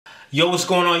Yo, what's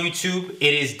going on YouTube?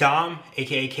 It is Dom,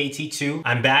 aka KT2.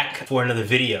 I'm back for another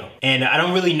video. And I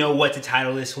don't really know what to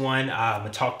title this one. I'm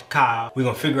gonna talk to Kyle. We're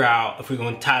gonna figure out if we're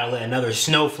gonna title it another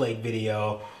snowflake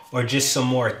video or just some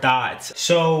more thoughts.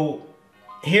 So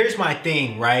here's my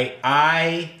thing, right?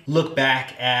 I look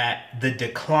back at the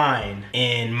decline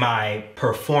in my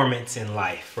performance in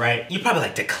life, right? You're probably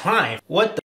like, decline?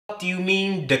 What the fuck do you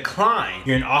mean decline?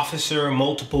 You're an officer,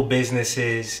 multiple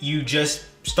businesses. You just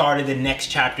started the next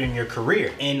chapter in your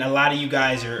career. And a lot of you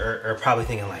guys are probably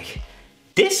thinking like,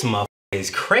 this motherfucker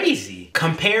is crazy.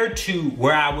 Compared to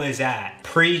where I was at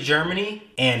pre-Germany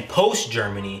and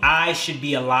post-Germany, I should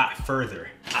be a lot further.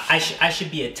 I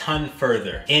should be a ton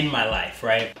further in my life,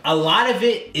 right? A lot of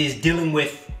it is dealing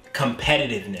with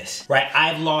competitiveness, right?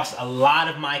 I've lost a lot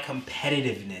of my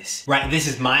competitiveness, right? This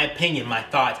is my opinion, my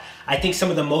thoughts. I think some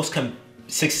of the most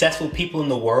successful people in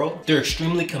the world, they're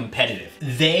extremely competitive.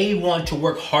 They want to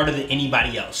work harder than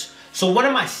anybody else. So one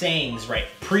of my sayings, right,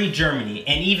 pre-Germany,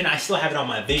 and even I still have it on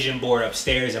my vision board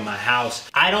upstairs in my house,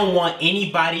 I don't want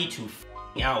anybody to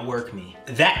outwork me.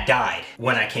 That died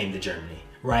when I came to Germany,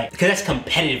 right? Because that's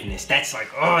competitiveness. That's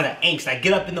like, oh, that angst. I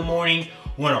get up in the morning,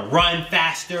 want to run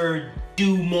faster,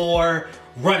 do more,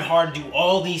 run hard, do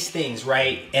all these things,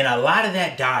 right? And a lot of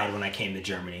that died when I came to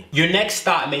Germany. Your next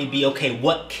thought may be, okay,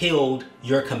 what killed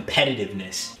your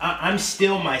competitiveness? I'm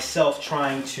still myself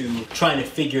trying to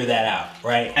figure that out,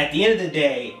 right? At the end of the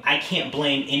day, I can't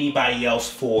blame anybody else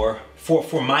for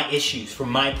my issues, for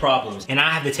my problems. And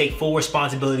I have to take full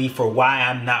responsibility for why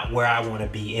I'm not where I want to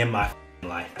be in my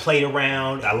life. Played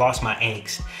around, I lost my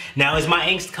angst. Now, is my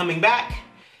angst coming back?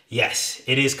 Yes,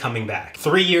 it is coming back.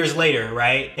 3 years later,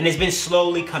 right? And it's been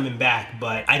slowly coming back,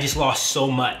 but I just lost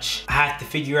so much. I have to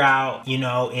figure out, you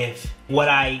know, if what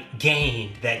I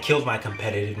gained that killed my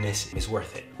competitiveness is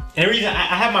worth it. And the reason I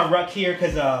have my Ruck here,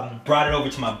 because brought it over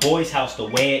to my boy's house to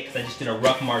weigh it, because I just did a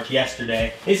Ruck march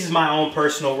yesterday. This is my own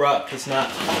personal Ruck. It's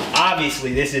not,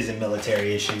 obviously this isn't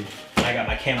military issued. I got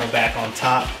my Camelback on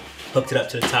top, hooked it up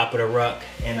to the top of the Ruck,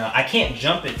 and I can't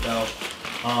jump it though.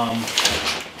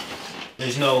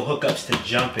 There's no hookups to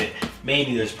jump it.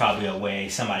 Maybe there's probably a way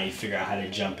somebody figure out how to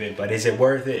jump it, but is it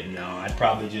worth it? No, I'd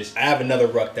probably just, I have another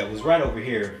Ruck that was right over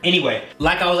here. Anyway,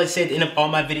 like I always say at the end of all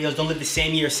my videos, don't live the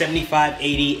same year 75,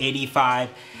 80, 85,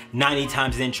 90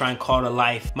 times, then try and call it a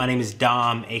life. My name is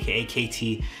Dom, aka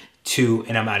KT2,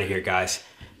 and I'm out of here, guys.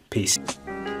 Peace.